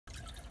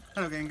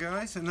Hello again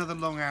guys, another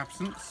long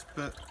absence,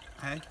 but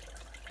hey,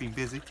 been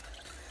busy.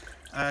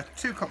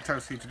 2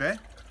 cocktails for you today.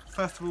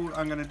 First of all,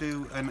 I'm going to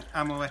do an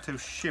Amaretto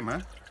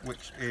shimmer,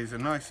 which is a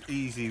nice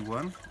easy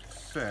one.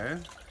 So,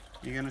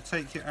 you're going to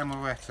take your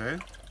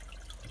Amaretto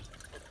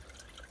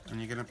and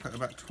you're going to put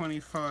about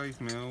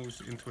 25 mils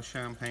into a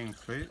champagne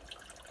flute.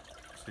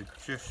 So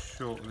just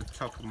short of the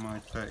top of my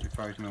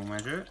 35 ml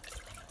measure.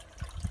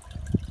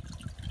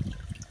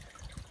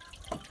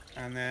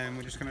 And then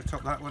we're just going to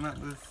top that one up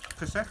with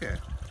Prosecco.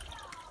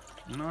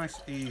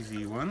 Nice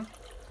easy one,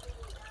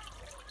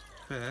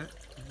 but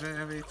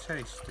very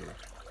tasty.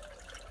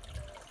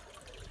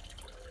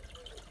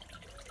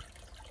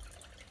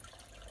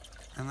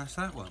 And that's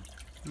that one.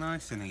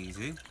 Nice and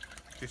easy,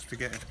 just to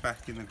get us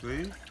back in the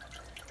groove.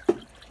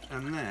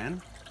 And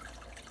then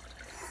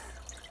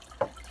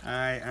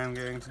I am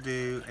going to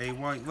do a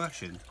White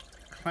Russian.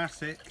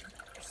 Classic,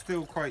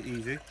 still quite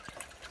easy.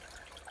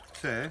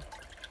 So,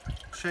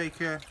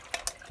 shaker,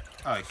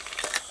 ice.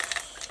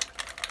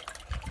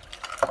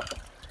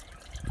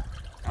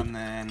 And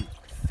then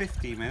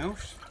 50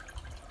 mils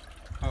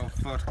of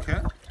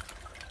vodka.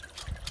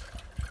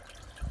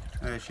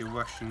 There's your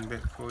Russian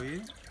bit for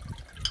you.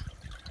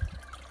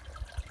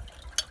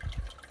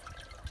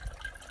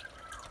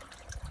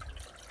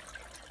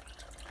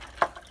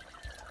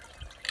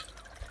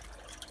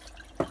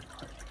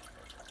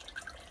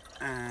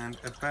 And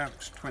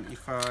about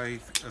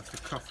 25 of the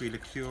coffee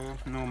liqueur.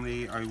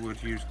 Normally I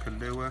would use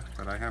Kahlua,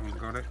 but I haven't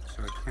got it,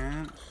 so I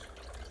can't.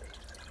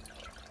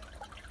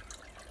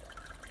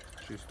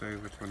 Just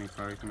over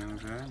 25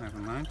 mils there, never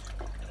mind.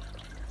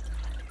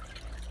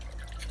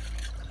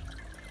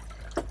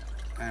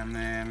 And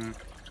then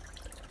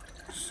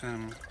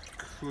some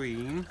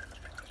cream,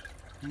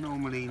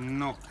 normally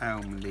not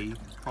almond,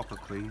 proper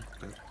cream,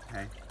 but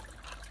hey.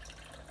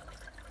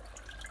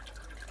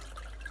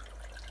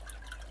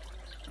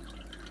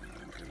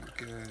 I'm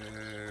gonna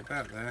go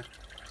about there.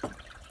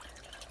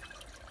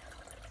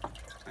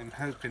 I'm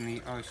hoping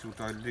the ice will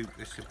dilute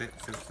this a bit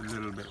so it's a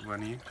little bit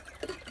runny.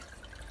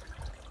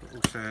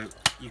 Also,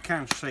 you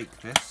can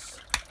shake this,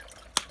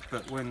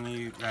 but when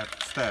you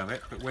stir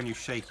it, but when you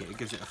shake it, it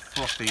gives it a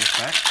frothy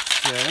effect.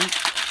 So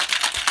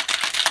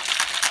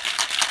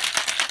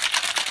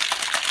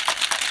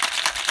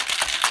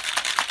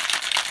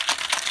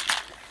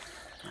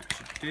that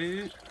should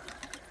do.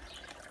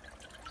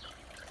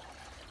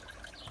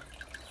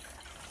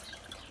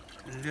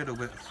 A little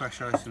bit of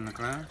fresh ice in the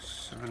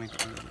glass. I've only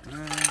got a little bit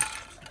there.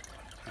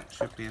 That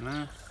should be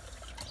enough.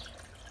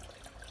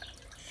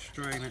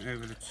 Strain it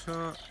over the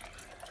top.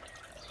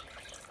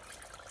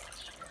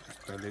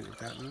 Just diluted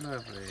that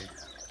lovely.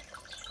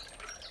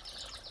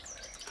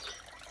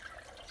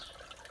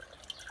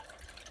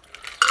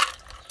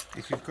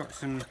 If you've got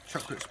some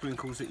chocolate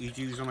sprinkles that you'd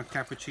use on a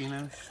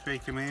cappuccino,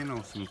 shake them in,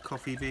 or some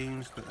coffee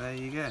beans, but there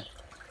you go.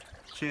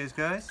 Cheers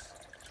guys.